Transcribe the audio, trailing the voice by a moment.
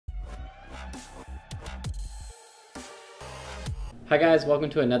Hi guys, welcome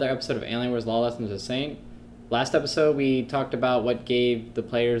to another episode of Alienware's Law Lessons with Saint. Last episode we talked about what gave the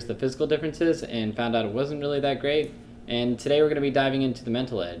players the physical differences and found out it wasn't really that great. And today we're going to be diving into the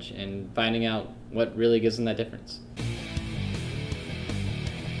mental edge and finding out what really gives them that difference.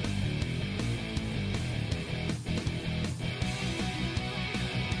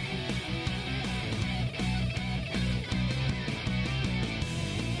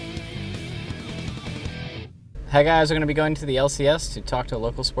 Hi guys, we're going to be going to the LCS to talk to a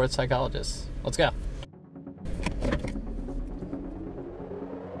local sports psychologist. Let's go.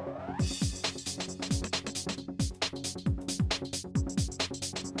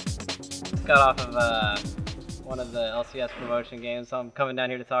 Got off of one of the LCS promotion games, so I'm coming down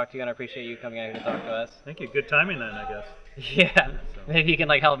here to talk to you, and I appreciate you coming out here to talk to us. Thank you. Good timing then, I guess. Yeah, maybe you can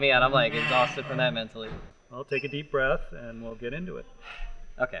help me out. I'm exhausted from that mentally. Well, take a deep breath and we'll get into it.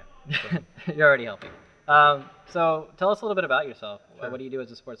 Okay, you're already helping. So tell us a little bit about yourself. Sure. What do you do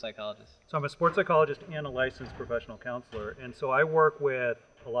as a sports psychologist? So I'm a sports psychologist and a licensed professional counselor, and so I work with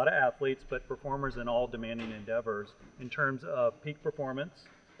a lot of athletes, but performers in all demanding endeavors in terms of peak performance,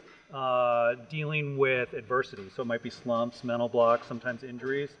 dealing with adversity. So it might be slumps, mental blocks, sometimes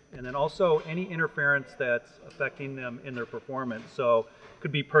injuries, and then also any interference that's affecting them in their performance. So it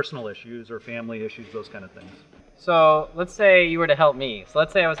could be personal issues or family issues, those kind of things. So let's say you were to help me. So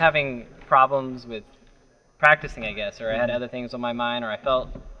let's say I was having problems with practicing, I guess, or I had other things on my mind, or I felt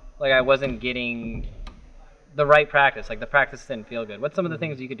like I wasn't getting the right practice, like the practice didn't feel good. What's some of the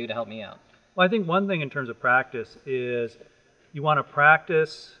things you could do to help me out? Well, I think one thing in terms of practice is you want to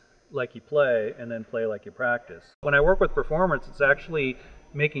practice like you play and then play like you practice. When I work with performance, it's actually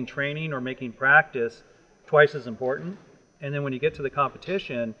making training or making practice twice as important. And then when you get to the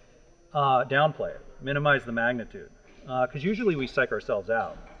competition, downplay it, minimize the magnitude. Because usually we psych ourselves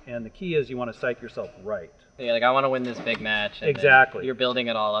out. And the key is you want to psych yourself right. Yeah, like I want to win this big match. And exactly. You're building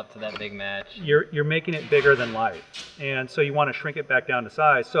it all up to that big match. You're making it bigger than life. And so you want to shrink it back down to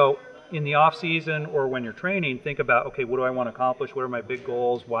size. So in the off season or when you're training, think about, okay, what do I want to accomplish? What are my big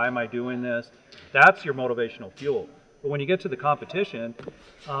goals? Why am I doing this? That's your motivational fuel. But when you get to the competition,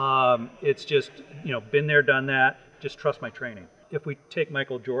 it's just, been there, done that. Just trust my training. If we take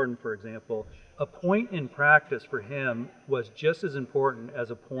Michael Jordan, for example, a point in practice for him was just as important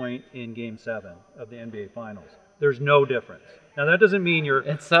as a point in Game 7 of the NBA Finals. There's no difference. Now, that doesn't mean you're...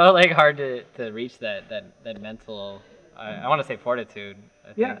 It's so hard to reach that mental, I want to say fortitude,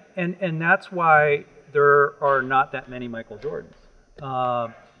 I think. Yeah, and that's why there are not that many Michael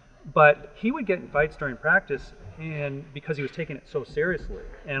Jordans. But he would get in fights during practice and because he was taking it so seriously.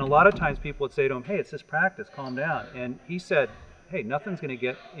 And a lot of times people would say to him, hey, it's just practice, calm down. And he said, hey, nothing's going to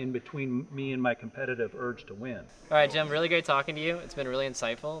get in between me and my competitive urge to win. All right, Jim, really great talking to you. It's been really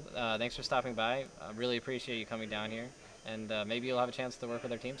insightful. Thanks for stopping by. I really appreciate you coming down here. And maybe you'll have a chance to work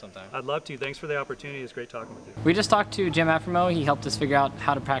with our team sometime. I'd love to. Thanks for the opportunity. It's great talking with you. We just talked to Jim Afremow. He helped us figure out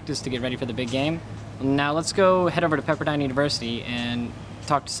how to practice to get ready for the big game. Now let's go head over to Pepperdine University and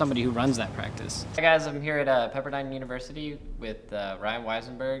talk to somebody who runs that practice. Hi guys, I'm here at Pepperdine University with Ryan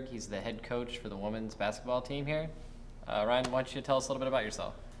Weisenberg. He's the head coach for the women's basketball team here. Ryan, why don't you tell us a little bit about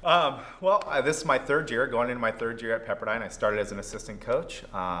yourself? This is my third year, going into my third year at Pepperdine. I started as an assistant coach,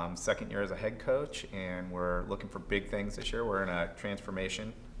 second year as a head coach, and we're looking for big things this year. We're in a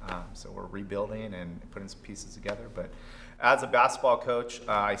transformation, so we're rebuilding and putting some pieces together. But as a basketball coach,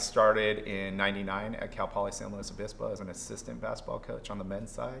 I started in '99 at Cal Poly San Luis Obispo as an assistant basketball coach on the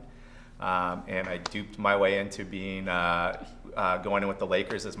men's side. And I duped my way into being going in with the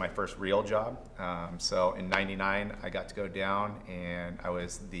Lakers as my first real job. So in '99, I got to go down, and I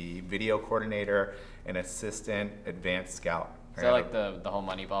was the video coordinator and assistant advanced scout. Is that like the whole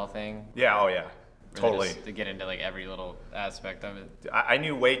Moneyball thing? Yeah, oh yeah, really totally. Just to get into like every little aspect of it. I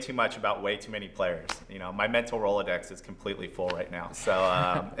knew way too much about way too many players. My mental Rolodex is completely full right now. So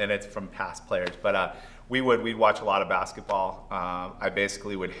and it's from past players. But we'd watch a lot of basketball. I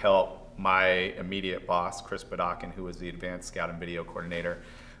basically would help my immediate boss, Chris Badakin, who was the advanced scout and video coordinator,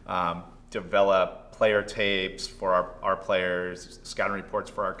 develop player tapes for our players, scouting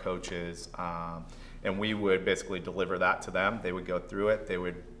reports for our coaches, and we would basically deliver that to them. They would go through it. They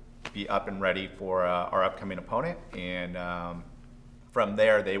would be up and ready for our upcoming opponent, and from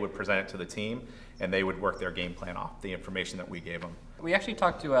there they would present it to the team, and they would work their game plan off the information that we gave them. We actually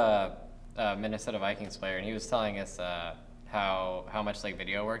talked to a Minnesota Vikings player, and he was telling us how much like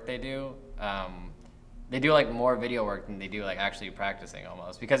video work they do. They do like more video work than they do like actually practicing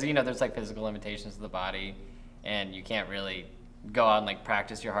almost, because there's like physical limitations of the body, and you can't really go out and like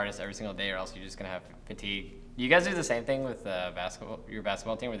practice your hardest every single day, or else you're just gonna have fatigue. You guys do the same thing with your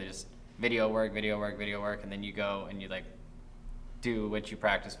basketball team, where they just video work, and then you go and you like do what you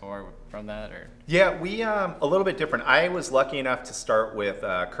practice for from that, or? Yeah, we a little bit different. I was lucky enough to start with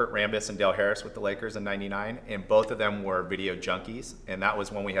Kurt Rambis and Dale Harris with the Lakers in '99, and both of them were video junkies, and that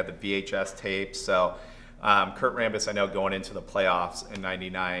was when we had the VHS tapes. So Kurt Rambis, I know going into the playoffs in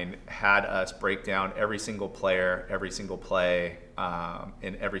 '99, had us break down every single player, every single play,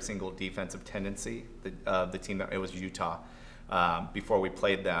 and every single defensive tendency of the team. That it was Utah. Before we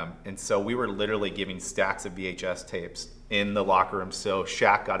played them. And so we were literally giving stacks of VHS tapes in the locker room. So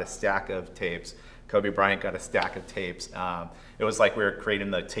Shaq got a stack of tapes. Kobe Bryant got a stack of tapes. It was like we were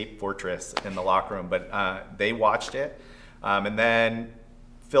creating the tape fortress in the locker room, but they watched it. And then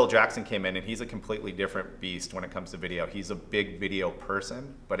Phil Jackson came in, and he's a completely different beast when it comes to video. He's a big video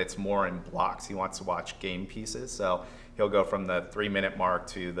person, but it's more in blocks. He wants to watch game pieces. So he'll go from the 3-minute mark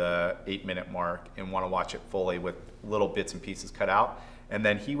to the 8-minute mark and want to watch it fully with little bits and pieces cut out. And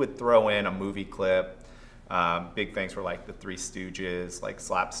then he would throw in a movie clip. Big things were like the Three Stooges, like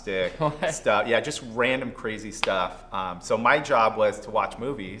slapstick stuff. Yeah, just random crazy stuff. So my job was to watch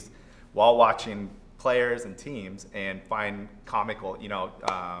movies while watching players and teams and find comical,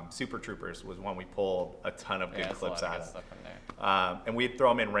 Super Troopers was one we pulled a ton of good clips out of. And we'd throw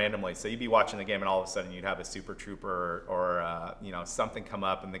them in randomly. So you'd be watching the game and all of a sudden you'd have a Super Trooper or something come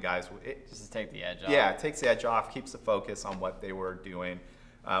up and the guys just to take the edge off. Yeah, it takes the edge off, keeps the focus on what they were doing.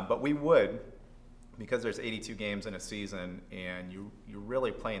 But we would, because there's 82 games in a season and you're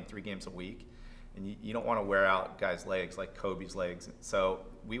really playing 3 games a week, and you don't want to wear out guys' legs like Kobe's legs. So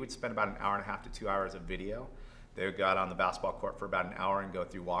we would spend about an hour and a half to 2 hours of video. They would go out on the basketball court for about an hour and go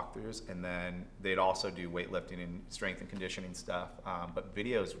through walkthroughs, and then they'd also do weightlifting and strength and conditioning stuff. But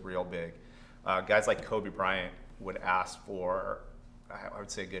video is real big. Guys like Kobe Bryant would ask for, I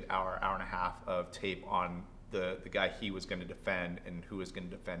would say, a good hour and a half of tape on the guy he was going to defend and who was going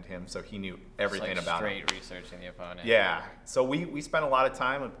to defend him, so he knew everything about him. Straight researching the opponent. Yeah, so we spent a lot of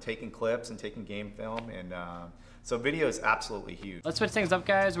time of taking clips and taking game film, and so video is absolutely huge. Let's switch things up,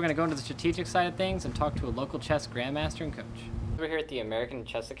 guys. We're going to go into the strategic side of things and talk to a local chess grandmaster and coach. We're here at the American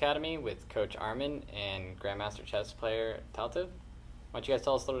Chess Academy with Coach Armen and grandmaster chess player Tatev. Why don't you guys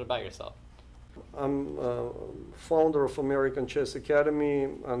tell us a little bit about yourself? I'm founder of American Chess Academy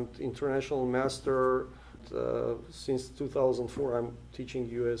and international master. Since 2004, I'm teaching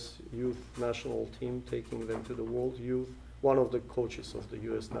U.S. youth national team, taking them to the world youth. One of the coaches of the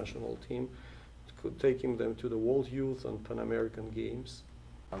U.S. national team, taking them to the world youth and Pan American Games.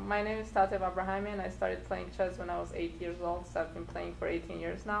 My name is Tatev Abrahamyan. I started playing chess when I was 8 years old, so I've been playing for 18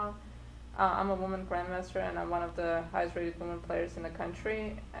 years now. I'm a woman grandmaster, and I'm one of the highest rated women players in the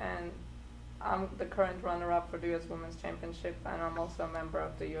country, and I'm the current runner-up for the U.S. Women's Championship, and I'm also a member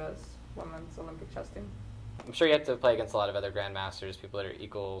of the U.S. Women's Olympic chess team. I'm sure you have to play against a lot of other grandmasters, people that are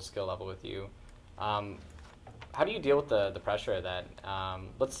equal skill level with you. How do you deal with the pressure of that?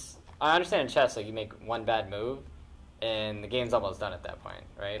 I understand in chess, like you make one bad move, and the game's almost done at that point,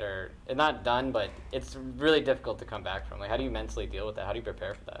 right? Or it's not done, but it's really difficult to come back from. Like, how do you mentally deal with that? How do you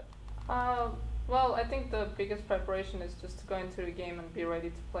prepare for that? Well, I think the biggest preparation is just to go into the game and be ready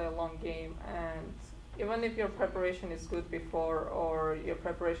to play a long game. And even if your preparation is good before or your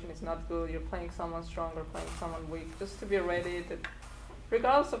preparation is not good, you're playing someone strong or playing someone weak, just to be ready that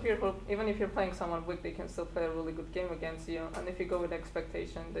regardless of even if you're playing someone weak, they can still play a really good game against you. And if you go with the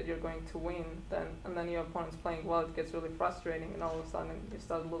expectation that you're going to win, and then your opponent's playing well, it gets really frustrating, and all of a sudden you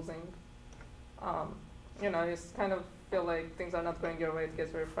start losing. You kind of feel like things are not going your way. It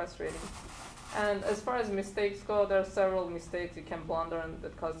gets very frustrating. And as far as mistakes go, there are several mistakes you can blunder and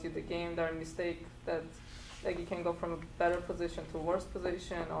that cost you the game. There are mistakes that you can go from a better position to a worse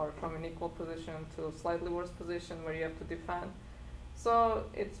position, or from an equal position to a slightly worse position where you have to defend. So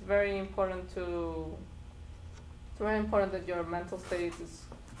it's very important that your mental state is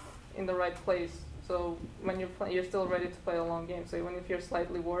in the right place. So when you're still ready to play a long game. So even if you're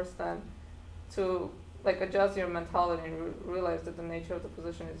slightly worse, then to adjust your mentality and realize that the nature of the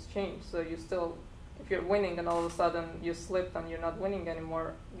position has changed. So if you're winning and all of a sudden you slipped and you're not winning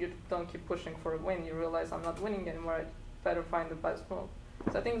anymore, you don't keep pushing for a win. You realize, I'm not winning anymore, I better find the best move.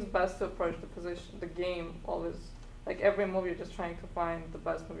 So I think it's best to approach the game always, like every move you're just trying to find the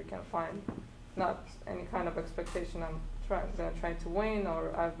best move you can find. Not any kind of expectation, I'm trying to win,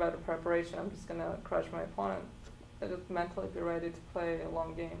 or I have better preparation, I'm just gonna crush my opponent. I just mentally be ready to play a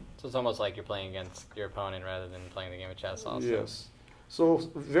long game. So it's almost like you're playing against your opponent rather than playing the game of chess also. Yes. So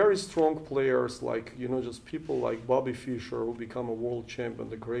very strong players, like, just people like Bobby Fischer, who become a world champion,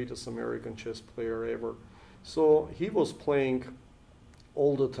 the greatest American chess player ever. So he was playing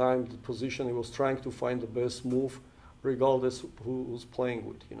all the time the position. He was trying to find the best move regardless who's playing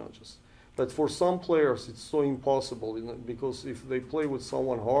with, you know, just. But for some players, it's so impossible, you know, because if they play with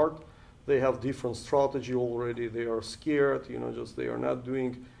someone hard, they have different strategy already. They are scared, you know, just they are not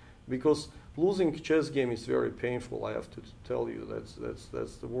doing, because losing chess game is very painful. I have to tell you,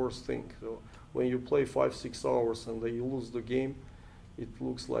 that's the worst thing. So when you play 5-6 hours and then you lose the game, it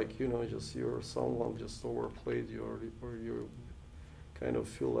looks like, you know, just you're someone just overplayed you, or you kind of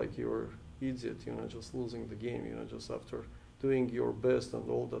feel like you're idiot, you know, just losing the game, you know, just after doing your best and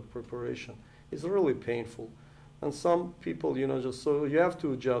all that preparation. It's really painful. And some people, you know, just so you have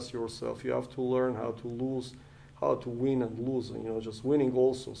to adjust yourself. You have to learn how to lose, how to win and lose. And, you know, just winning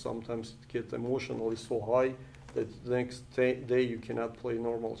also, sometimes it gets emotionally so high that the next day you cannot play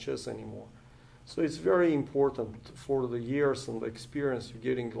normal chess anymore. So it's very important for the years and the experience you're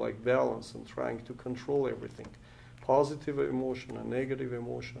getting like balance and trying to control everything. Positive emotion and negative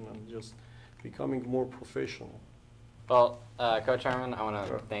emotion, and just becoming more professional. Well, Coach Armen, I want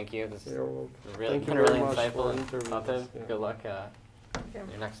to thank you. This has really been really insightful. Tatev, good luck in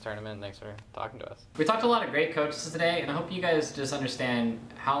your next tournament. Thanks for talking to us. We talked to a lot of great coaches today, and I hope you guys just understand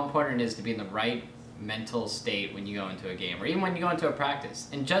how important it is to be in the right mental state when you go into a game, or even when you go into a practice,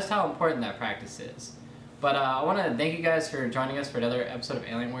 and just how important that practice is. But I want to thank you guys for joining us for another episode of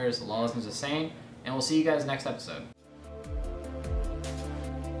Alienware's LoL is a Saint, and we'll see you guys next episode.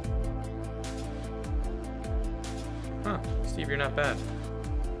 Huh, Steve, you're not bad.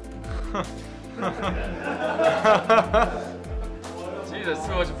 Jesus,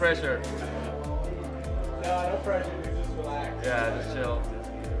 too much pressure. No, no pressure, dude, just relax. Yeah, just chill.